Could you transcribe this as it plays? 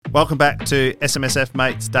Welcome back to SMSF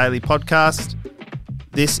Mates Daily Podcast.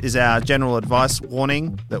 This is our general advice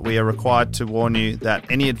warning that we are required to warn you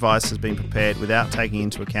that any advice has been prepared without taking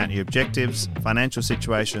into account your objectives, financial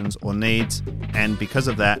situations or needs, and because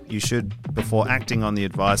of that, you should, before acting on the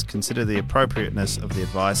advice, consider the appropriateness of the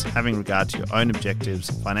advice having regard to your own objectives,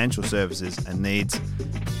 financial services and needs,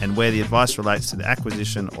 and where the advice relates to the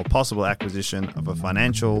acquisition or possible acquisition of a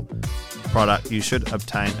financial product, you should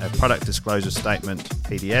obtain a product disclosure statement,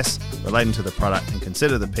 PDS, relating to the product and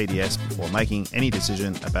consider the PDS before making any decision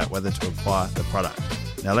about whether to acquire the product.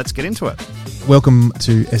 Now let's get into it. Welcome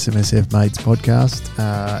to SMSF Mates podcast.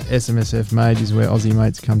 SMSF Mate is where Aussie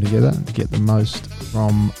mates come together to get the most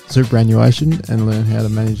from superannuation and learn how to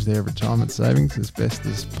manage their retirement savings as best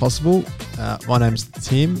as possible. My name's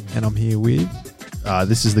Tim and I'm here with...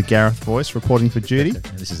 This is the Gareth voice reporting for duty.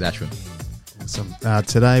 And this is Ashwin. Awesome.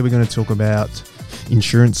 Today we're going to talk about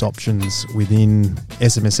insurance options within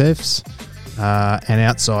SMSFs and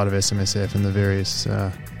outside of SMSF and the various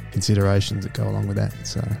considerations that go along with that.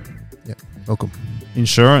 So, yeah, welcome.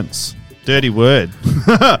 Insurance. Dirty word.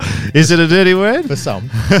 Is it a dirty word? For some.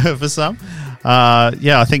 For some.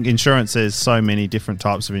 I think insurance, there's so many different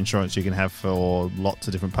types of insurance you can have for lots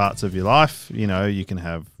of different parts of your life. You know, you can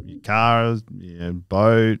have your car,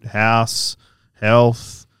 boat, house,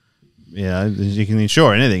 health. You can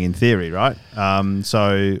insure anything in theory, right?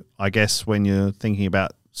 So I guess when you're thinking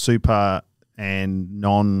about super and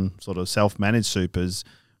non sort of self-managed supers,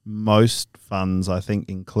 most funds I think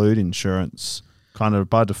include insurance kind of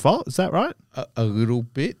by default. Is that right? A little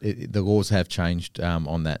bit. The laws have changed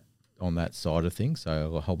on that side of things.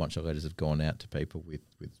 So a whole bunch of letters have gone out to people with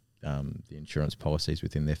the insurance policies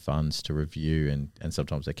within their funds to review, and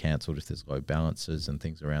sometimes they're cancelled if there's low balances and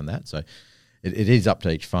things around that. So it is up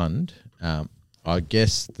to each fund. I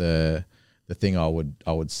guess the thing I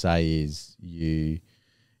would say is you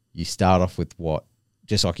start off with what,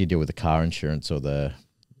 just like you do with the car insurance or the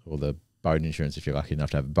boat insurance, if you're lucky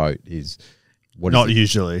enough to have a boat, is what not is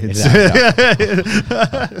usually. It's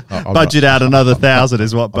budget out another 1,000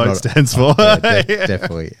 is what boat stands for.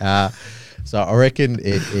 Definitely. So I reckon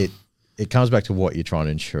it comes back to what you're trying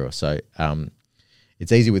to insure. So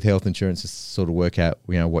it's easy with health insurance to sort of work out,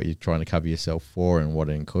 what you're trying to cover yourself for and what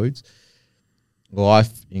it includes.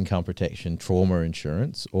 Life, income protection, trauma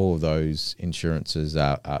insurance, all of those insurances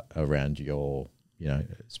are around your,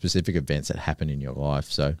 specific events that happen in your life.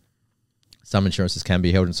 So some insurances can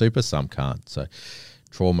be held in super, some can't. So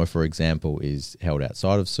trauma, for example, is held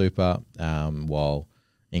outside of super, while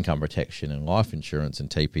income protection and life insurance and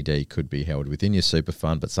TPD could be held within your super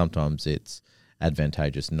fund, but sometimes it's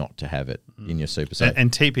advantageous not to have it in your super. So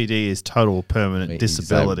and TPD is total permanent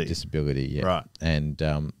disability. Disability, yeah. Right. And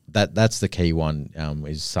that's the key one,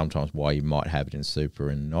 is sometimes why you might have it in super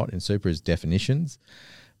and not in super is definitions.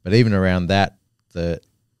 But even around that, the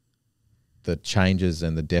changes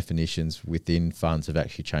and the definitions within funds have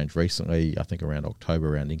actually changed recently, I think around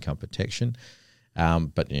October, around income protection.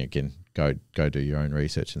 But again, go do your own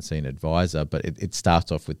research and see an advisor. But it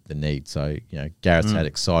starts off with the need. So, Gareth's had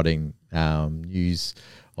exciting news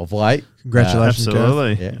of late. Congratulations,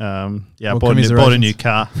 absolutely. Gareth. I bought a new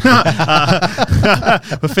car.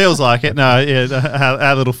 It feels like it. No, yeah,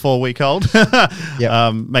 our little 4-week-old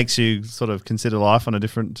makes you sort of consider life on a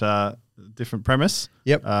different premise.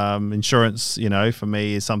 Yep. Insurance, for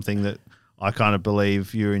me is something that I kind of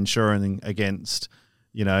believe you're insuring against,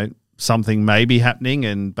 something may be happening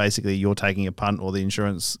and basically you're taking a punt or the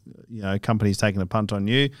insurance, company's taking a punt on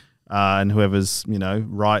you. And whoever's,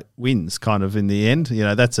 right wins kind of in the end.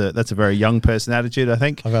 That's a very young person attitude, I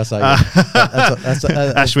think. I'm going to say,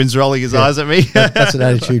 Ashwin's rolling his eyes at me. That's an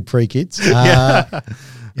attitude pre-kids. I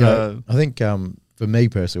think for me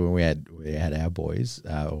personally, when we had our boys,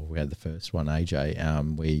 or we had the first one, AJ,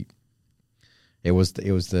 it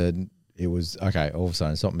was okay. All of a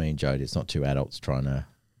sudden, it's not me and Jody. It's not two adults trying to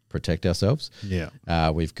protect ourselves.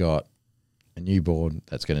 Yeah. We've got a newborn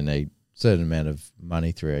that's going to need certain amount of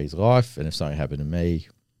money through his life, and if something happened to me,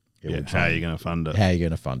 how are you going to fund it? How are you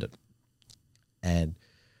going to fund it? And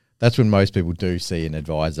that's when most people do see an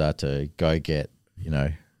advisor to go get,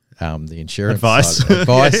 the insurance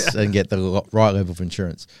advice and get the right level of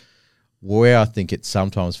insurance. Where I think it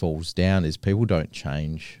sometimes falls down is people don't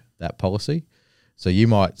change that policy. So you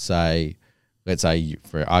might say, let's say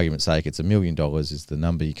for argument's sake, it's $1 million is the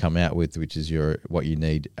number you come out with, which is what you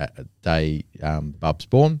need at a day Bub's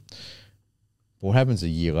born. What happens a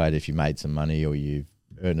year later if you made some money or you've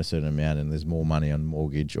earned a certain amount and there's more money on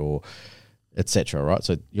mortgage or etc. Right?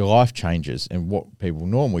 So your life changes, and what people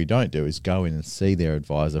normally don't do is go in and see their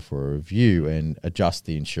advisor for a review and adjust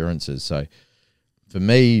the insurances. So for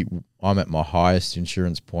me, I'm at my highest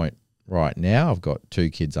insurance point right now. I've got 2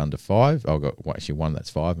 kids under 5. I've got actually one that's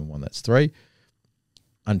 5 and one that's 3.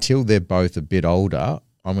 Until they're both a bit older,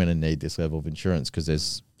 I'm going to need this level of insurance because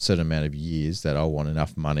there's a certain amount of years that I want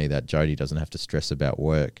enough money that Jodie doesn't have to stress about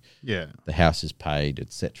work. Yeah. The house is paid,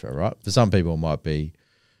 etc. Right? For some people, it might be,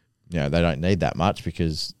 they don't need that much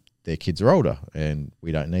because their kids are older and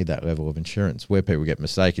we don't need that level of insurance. Where people get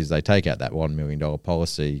mistaken is they take out that $1 million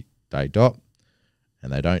policy day dot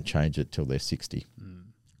and they don't change it till they're 60.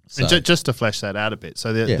 So, and just to flesh that out a bit,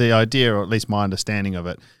 so the idea, or at least my understanding of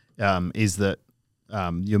it, is that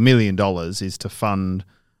your $1 million is to fund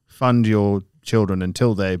your children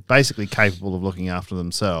until they're basically capable of looking after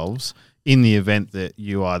themselves in the event that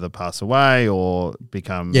you either pass away or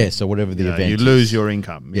become so whatever the event you lose your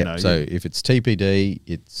income. So if it's TPD,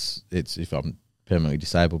 it's if I'm permanently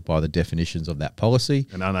disabled by the definitions of that policy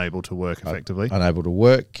and unable to work effectively, unable to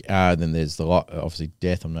work. Then there's obviously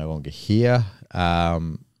death. I'm no longer here.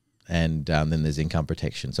 And then there's income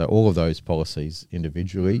protection. So all of those policies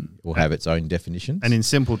individually will have its own definitions. And in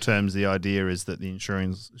simple terms, the idea is that the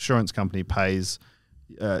insurance company pays,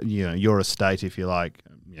 your estate, if you like,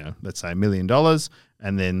 let's say $1 million,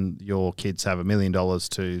 and then your kids have $1 million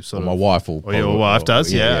to sort of. My wife will. Or your wife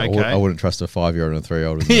does, okay. I wouldn't trust a 5-year-old and a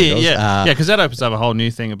 3-year-old. Because that opens up a whole new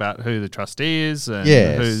thing about who the trustee is and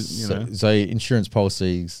who, So insurance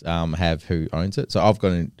policies have who owns it. So I've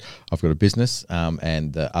got a business,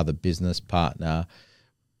 and the other business partner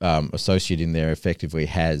associate in there effectively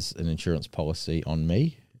has an insurance policy on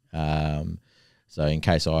me. So in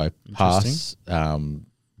case I pass,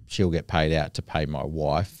 she'll get paid out to pay my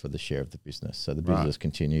wife for the share of the business. So the business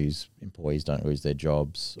continues, employees don't lose their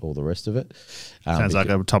jobs, all the rest of it. Sounds like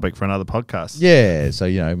a topic for another podcast. Yeah. So,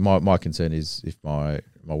 my concern is if my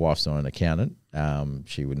wife's not an accountant,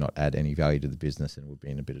 she would not add any value to the business and would be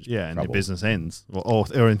in a bit of trouble. And the business ends.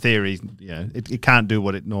 Or in theory, it can't do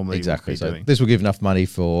what it normally would be doing. This will give enough money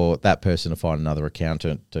for that person to find another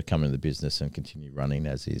accountant to come into the business and continue running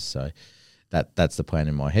as is. So that's the plan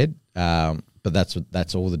in my head. But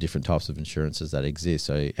that's all the different types of insurances that exist.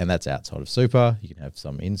 So, and that's outside of super. You can have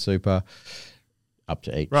some in super, up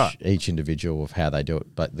to each individual of how they do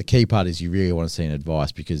it. But the key part is you really want to see an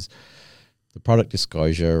advice because the product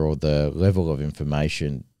disclosure or the level of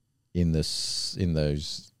information in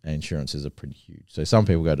those insurances are pretty huge. So some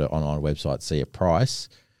people go to online websites, see a price.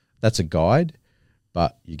 That's a guide,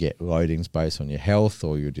 but you get loadings based on your health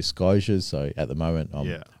or your disclosures. So at the moment,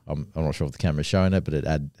 I'm not sure if the camera's showing it, but it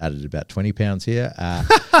added about 20 pounds here,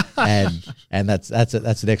 and that's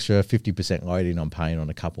an extra 50% loading I'm paying on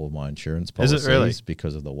a couple of my insurance policies. Is it really?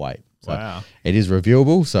 Because of the weight. So wow. It is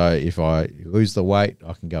reviewable. So if I lose the weight,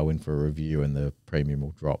 I can go in for a review and the premium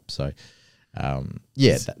will drop. So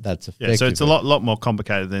that's effective. Yeah, so it's a lot more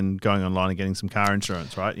complicated than going online and getting some car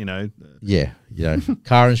insurance, right?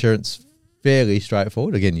 Car insurance. Fairly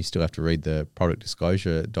straightforward. Again, you still have to read the product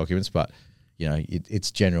disclosure documents, but it's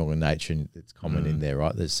general in nature and it's common in there,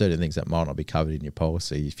 right? There's certain things that might not be covered in your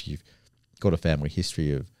policy. If you've got a family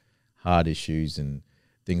history of heart issues and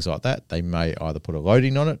things like that, they may either put a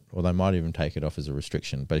loading on it or they might even take it off as a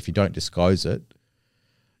restriction. But if you don't disclose it,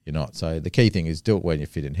 you're not. So the key thing is do it when you're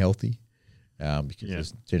fit and healthy, because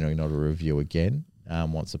there's generally not a review again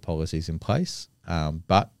once the policy's in place.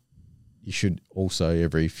 But you should also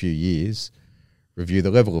every few years review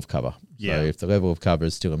the level of cover. Yeah. So if the level of cover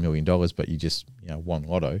is still $1 million, but you just won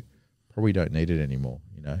lotto, probably don't need it anymore.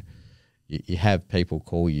 You have people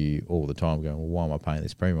call you all the time going, well, why am I paying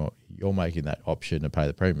this premium? You're making that option to pay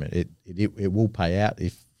the premium. It will pay out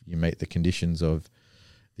if you meet the conditions of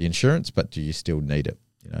the insurance, but do you still need it?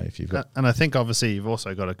 If you've got, and I think obviously you've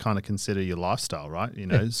also got to kind of consider your lifestyle, right?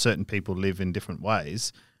 Certain people live in different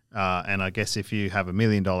ways. And I guess if you have $1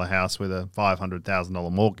 million house with a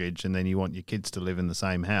 $500,000 mortgage and then you want your kids to live in the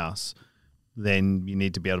same house, then you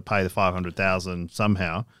need to be able to pay the $500,000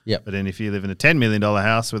 somehow. Yep. But then if you live in a $10 million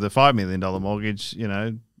house with a $5 million mortgage,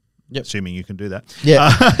 assuming you can do that. Yeah.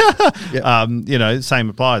 Same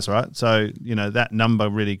applies, right? So, that number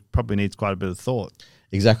really probably needs quite a bit of thought.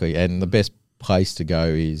 Exactly. And the best place to go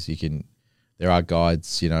is there are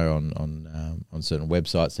guides, on certain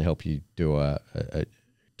websites to help you do a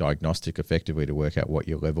diagnostic effectively to work out what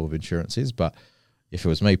your level of insurance is. But if it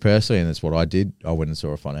was me personally, and that's what I did, I went and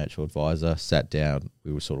saw a financial advisor, sat down,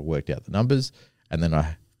 we sort of worked out the numbers, and then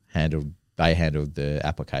they handled the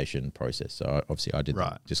application process. So obviously I did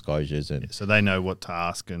the disclosures and so they know what to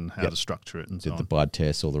ask and how to structure it and so on. Did the blood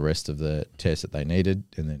tests, all the rest of the tests that they needed,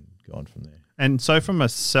 and then go on from there. And so from a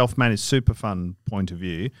self-managed super fund point of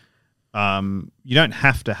view, you don't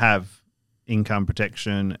have to have income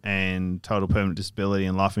protection and total permanent disability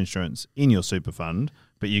and life insurance in your super fund,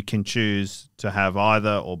 but you can choose to have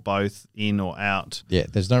either or both in or out. Yeah,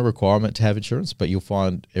 there's no requirement to have insurance, but you'll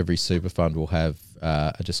find every super fund will have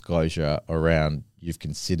a disclosure around you've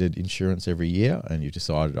considered insurance every year and you've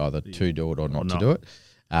decided either to do it or not to do it,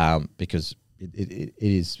 because it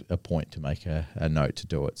is a point to make a note to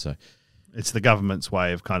do it. So it's the government's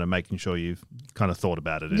way of kind of making sure you've kind of thought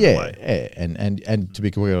about it in a way. Yeah, and to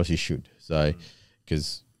be completely honest, you should. So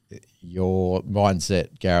because your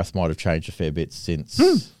mindset, Gareth, might have changed a fair bit since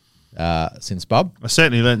Bub. I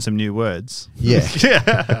certainly learned some new words. Yeah.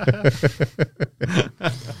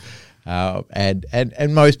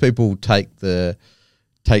 And most people take the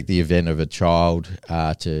event of a child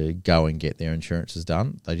to go and get their insurances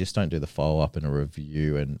done. They just don't do the follow up and a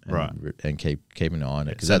review and keep an eye on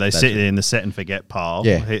it. So they sit in the set and forget pile.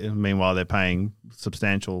 Yeah. Meanwhile, they're paying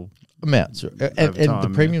substantial amounts, and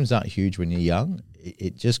the premiums aren't huge when you're young.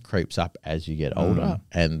 It just creeps up as you get older,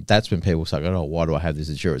 and that's when people say, "Oh, why do I have this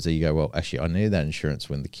insurance?" So you go, "Well, actually, I needed that insurance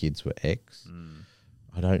when the kids were X.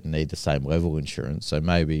 I don't need the same level insurance, so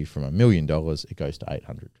maybe from $1 million it goes to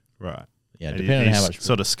 800." Right. Yeah, And depending on how much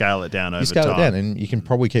sort of scale it down over time. you scale it down, and you can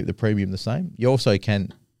probably keep the premium the same. You also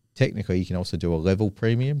can technically you can also do a level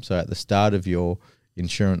premium. So at the start of your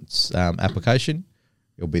insurance application,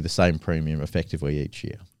 it'll be the same premium effectively each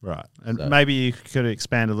year. Right. And maybe you could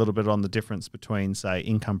expand a little bit on the difference between, say,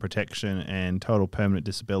 income protection and total permanent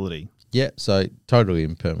disability. Yeah, so totally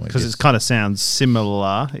impermanent. Because it kind of sounds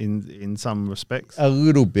similar in some respects. A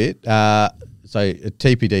little bit. So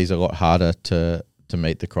TPD is a lot harder to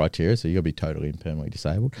meet the criteria, so you'll be totally and permanently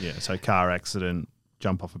disabled. Yeah, so car accident,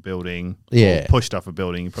 jump off a building, or pushed off a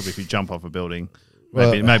building. Probably if you jump off a building,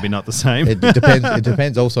 maybe not the same. It depends. It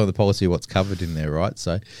depends also on the policy what's covered in there, right?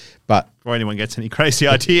 So, but before anyone gets any crazy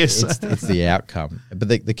ideas, it's the outcome. But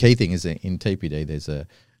the key thing is that in TPD, there's a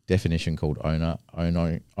definition called own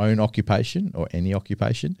occupation or any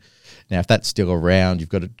occupation. Now, if that's still around, you've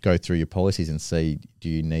got to go through your policies and see, do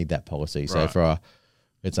you need that policy? So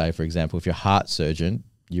let's say, for example, if you're a heart surgeon,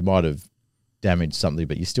 you might have damaged something,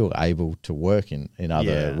 but you're still able to work in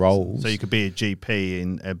other roles. So you could be a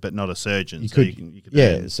GP but not a surgeon.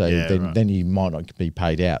 Then you might not be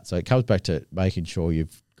paid out. So it comes back to making sure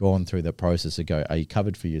you've gone through the process to go, are you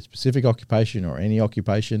covered for your specific occupation or any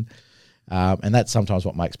occupation? And that's sometimes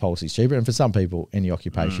what makes policies cheaper. And for some people, any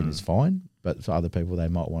occupation is fine, but for other people, they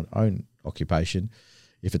might want own occupation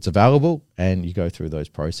if it's available, and you go through those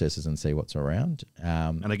processes and see what's around.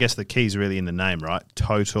 And I guess the key is really in the name, right?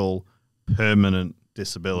 Total permanent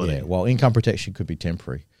disability. Yeah, well, income protection could be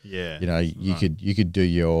temporary. Yeah. You could do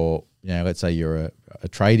your, let's say you're a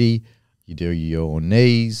tradie, you do your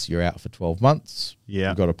knees, you're out for 12 months. Yeah.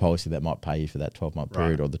 You've got a policy that might pay you for that 12-month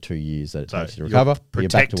period or the 2 years that it takes you to you're recover.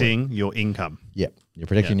 Protecting your income. Yep. You're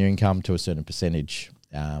protecting your income to a certain percentage.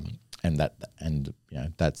 And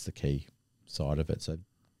that's the key side of it. So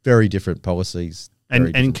very different policies.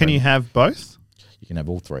 And can you have both? You can have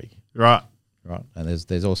all three. Right. Right. And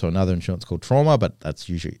there's also another insurance called trauma, but that's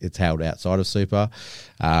usually it's held outside of super.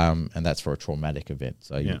 And that's for a traumatic event.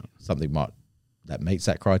 So something that meets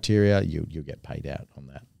that criteria, you'll get paid out on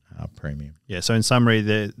that premium. Yeah. So in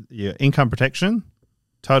summary, your income protection,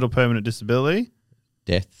 total permanent disability,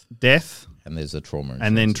 death, and there's a trauma insurance.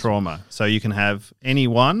 And then trauma. So you can have any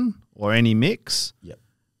one or any mix. Yep.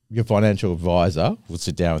 Your financial advisor will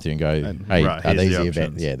sit down with you and go, "Hey, are these the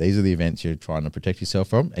events? Yeah, these are the events you're trying to protect yourself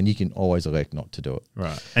from," and you can always elect not to do it.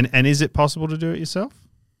 Right. And is it possible to do it yourself?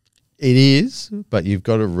 It is, but you've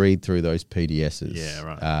got to read through those PDSs. Yeah,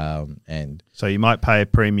 right. And so you might pay a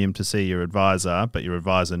premium to see your advisor, but your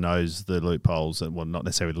advisor knows the loopholes, well, not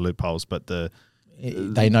necessarily the loopholes, but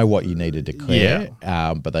they know what you need to declare,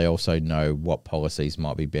 but they also know what policies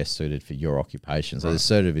might be best suited for your occupation. So there's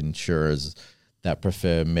sort of insurers that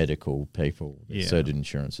prefer medical people, certain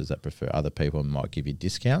insurances that prefer other people and might give you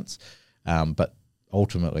discounts. But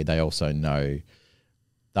ultimately, they also know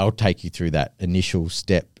they'll take you through that initial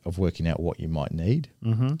step of working out what you might need.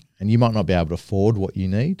 Mm-hmm. And you might not be able to afford what you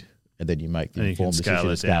need, and then you make the informed decision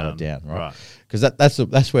to scale it down, right? Because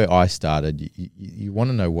that's where I started. You want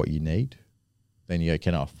to know what you need. Then you go,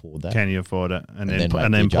 can I afford that? Can you afford it? And then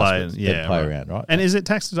play around, right? And is it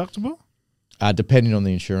tax deductible? Depending on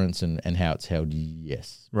the insurance and how it's held,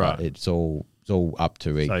 yes. Right. But it's all up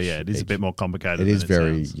to each. So it is a bit more complicated. It is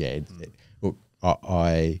very look,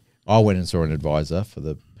 I went and saw an advisor for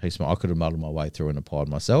the peace of mind. I could have muddled my way through and applied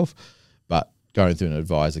myself, but going through an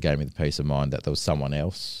advisor gave me the peace of mind that there was someone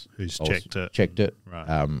else who's checked it. Checked it.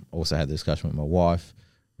 Right. Also had the discussion with my wife.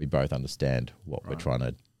 We both understand what we're trying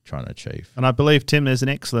to trying to achieve. And I believe, Tim, there's an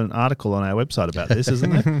excellent article on our website about this,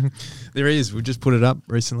 isn't there? There is. We just put it up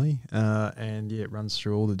recently, and it runs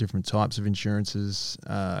through all the different types of insurances,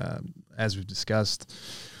 as we've discussed.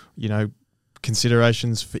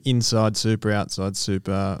 Considerations for inside super, outside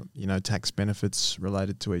super. Tax benefits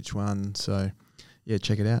related to each one. So, yeah,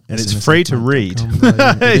 check it out. And it's free to read.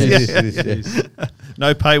 It is.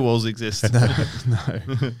 No paywalls exist. No.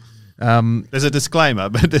 There's a disclaimer,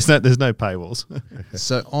 but there's no paywalls.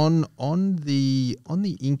 So on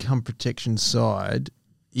the income protection side,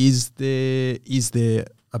 is there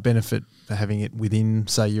a benefit for having it within,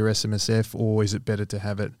 say, your SMSF, or is it better to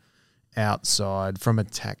have it outside from a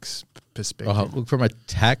tax perspective? Look, from a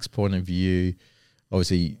tax point of view,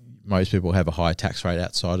 obviously most people have a higher tax rate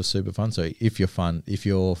outside of super fund. So if your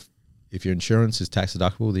insurance is tax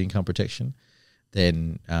deductible, the income protection,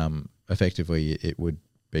 then effectively it would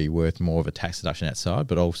be worth more of a tax deduction outside.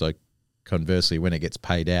 But also conversely, when it gets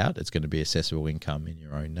paid out, it's going to be assessable income in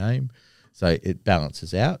your own name. So it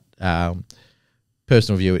balances out.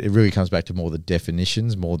 Personal view, it really comes back to more the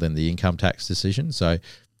definitions more than the income tax decision. So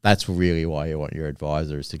that's really why you want your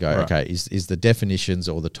advisor is to go, right. Okay, is the definitions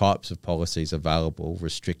or the types of policies available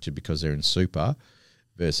restricted because they're in super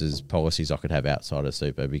versus policies I could have outside of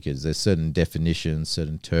super, because there's certain definitions,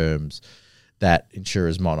 certain terms that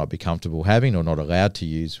insurers might not be comfortable having or not allowed to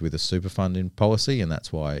use with a super funding policy, and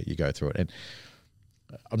that's why you go through it. And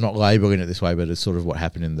I'm not labelling it this way, but it's sort of what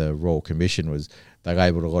happened in the Royal Commission was they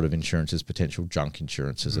labelled a lot of insurance as potential junk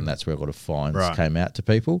insurances, and that's where a lot of fines came out to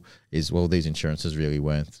people is, well, these insurances really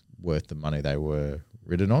weren't worth the money they were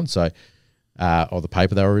written on, so or the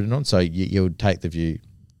paper they were written on. So you would take the view,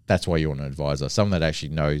 that's why you want an advisor, someone that actually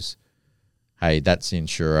knows, hey, that's the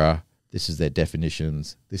insurer, this is their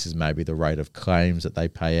definitions, this is maybe the rate of claims that they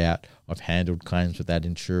pay out, I've handled claims with that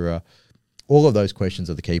insurer. All of those questions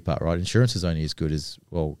are the key part, right? Insurance is only as good as,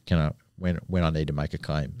 well, when I need to make a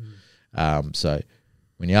claim. So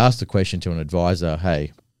when you ask the question to an advisor,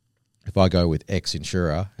 hey, if I go with X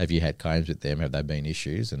insurer, have you had claims with them? Have there been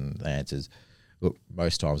issues? And the answer is, look,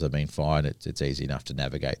 most times they've been fine. It's easy enough to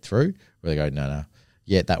navigate through. Where they go, no.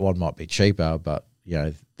 Yeah, that one might be cheaper, but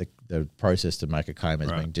the process to make a claim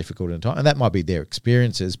has been difficult in time. And that might be their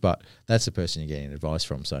experiences, but that's the person you're getting advice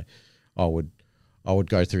from. So I would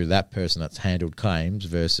go through that person that's handled claims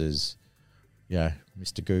versus,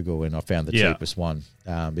 Mr. Google, and I found the cheapest one.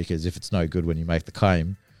 Because if it's no good when you make the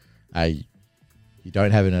claim, you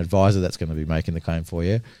don't have an advisor that's going to be making the claim for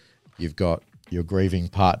you. You've got your grieving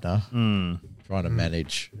partner trying to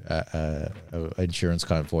manage an insurance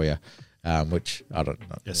claim for you, which I don't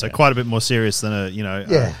know. Yeah, so quite a bit more serious than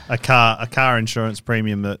a car insurance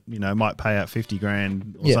premium that might pay out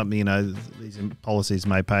 $50,000 or something. These policies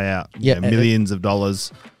may pay out millions of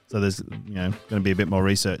dollars. So there's going to be a bit more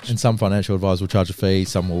research. And some financial advisors will charge a fee,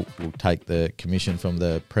 some will take the commission from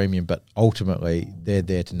the premium, but ultimately they're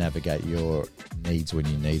there to navigate your needs when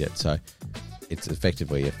you need it. So it's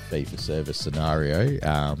effectively a fee-for-service scenario.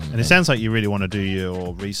 And it sounds like you really want to do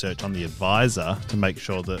your research on the advisor to make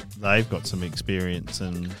sure that they've got some experience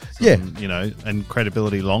and and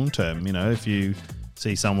credibility long-term. If you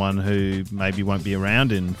see someone who maybe won't be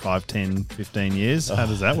around in 5, 10, 15 years, how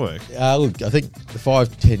does that work? Look, I think the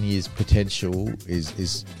 5-10 years potential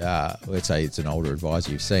is let's say it's an older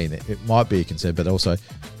advisor you've seen. It might be a concern, but also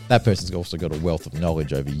that person's also got a wealth of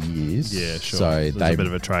knowledge over years. Yeah, sure. So there's a bit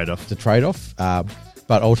of a trade-off. It's a trade-off.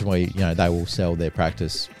 But ultimately, they will sell their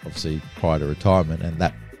practice, obviously, prior to retirement, and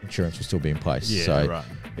that insurance will still be in place. Yeah, so right.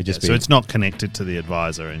 So it's not connected to the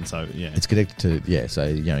advisor, and so it's connected to So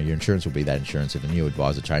your insurance will be that insurance. If a new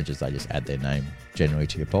advisor changes, they just add their name generally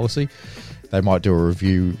to your policy. They might do a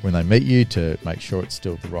review when they meet you to make sure it's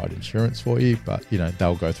still the right insurance for you, but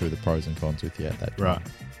they'll go through the pros and cons with you at that time. Right.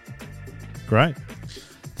 Great.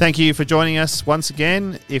 Thank you for joining us once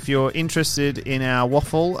again. If you're interested in our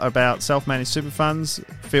waffle about self-managed super funds,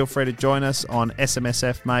 feel free to join us on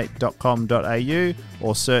smsfmate.com.au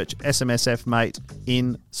or search SMSF Mate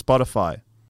in Spotify.